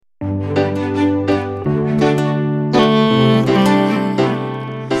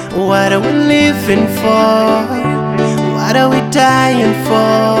What are we living for? What are we dying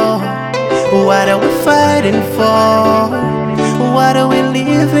for? What are we fighting for? What are we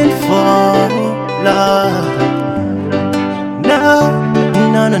living for, Lord? No,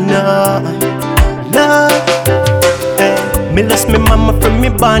 no, no, no, no. Hey, me lost me mama from me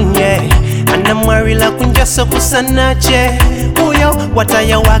born, yeah. And I'm worried like kunjaso kusanache. Uyo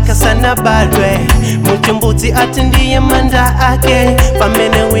wataya waka sana badwe. Mchumbuzi atindie manda ake.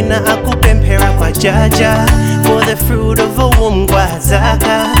 Pamene wina akupempera kwa jaja. For the fruit of a womb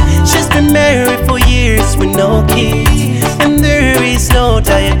zaka. She's been married for years with no kids. And there is no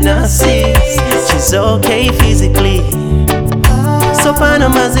diagnosis. She's okay physically. So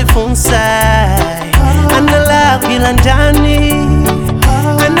Panama zifunsai. Anala kila ndani.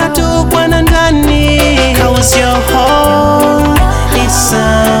 Anatukwa na ndani. Cause your home is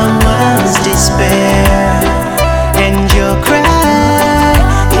someone's despair. And your cry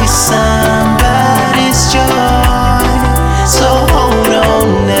is somebody's joy. So hold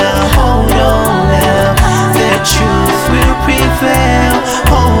on now, the truth will prevail.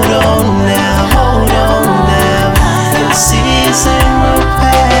 Hold on now, the season will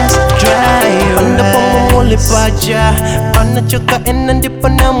pass dry. Paja, anachoka ena ndipo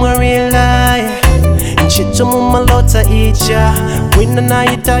namwarilai. Nchito mumalota ija, wina na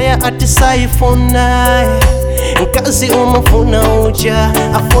itaya atisaifunai. Nkazi umafuna uja,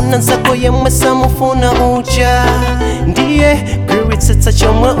 afuna zako yemwesa mufuna uja. Ndiye, gwiritsa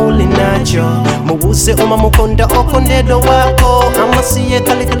chomwe uli nacho. Muwuse mukonda okondedo wako. Amasiye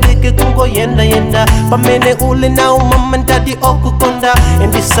kalikalike kungo yenda. Pamene uli na mama and daddy okukonda.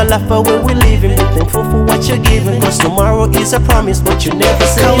 And this a life where we living. Be thankful for what you're giving. Cause tomorrow is a promise, but you never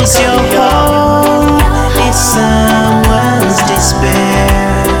say cause your home is someone's despair.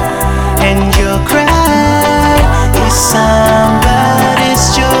 And your cry is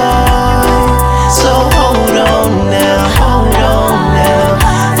somebody's joy. So hold on now,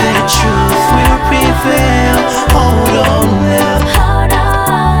 the truth will prevail. Hold on now.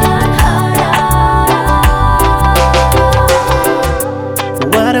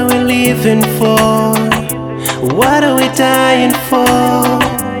 What are we living for? What are we dying for?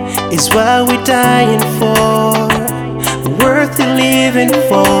 Is what we're dying for worth living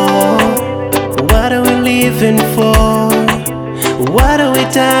for? What are we living for? What are we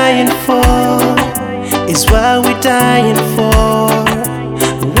dying for? Is what we're dying for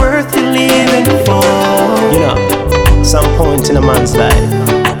worth living for? You know, some point in a man's life,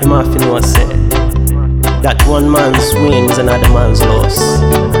 you must know what's said. That one man's win is another man's loss.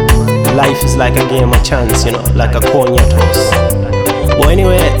 Life is like a game of chance, you know, like a coin you toss. But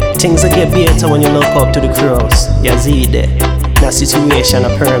anyway, things will get better when you look up to the cross. You see there, that situation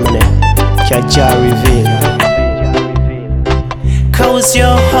is permanent. Can Jah reveal? Cause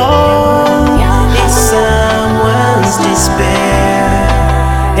your home is someone's despair.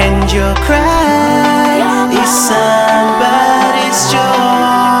 And your cry is somebody's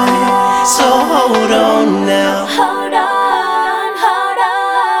joy. So hold on now.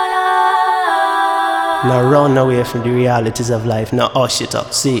 Now run away from the realities of life. Now hush it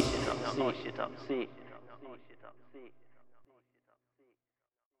up. See.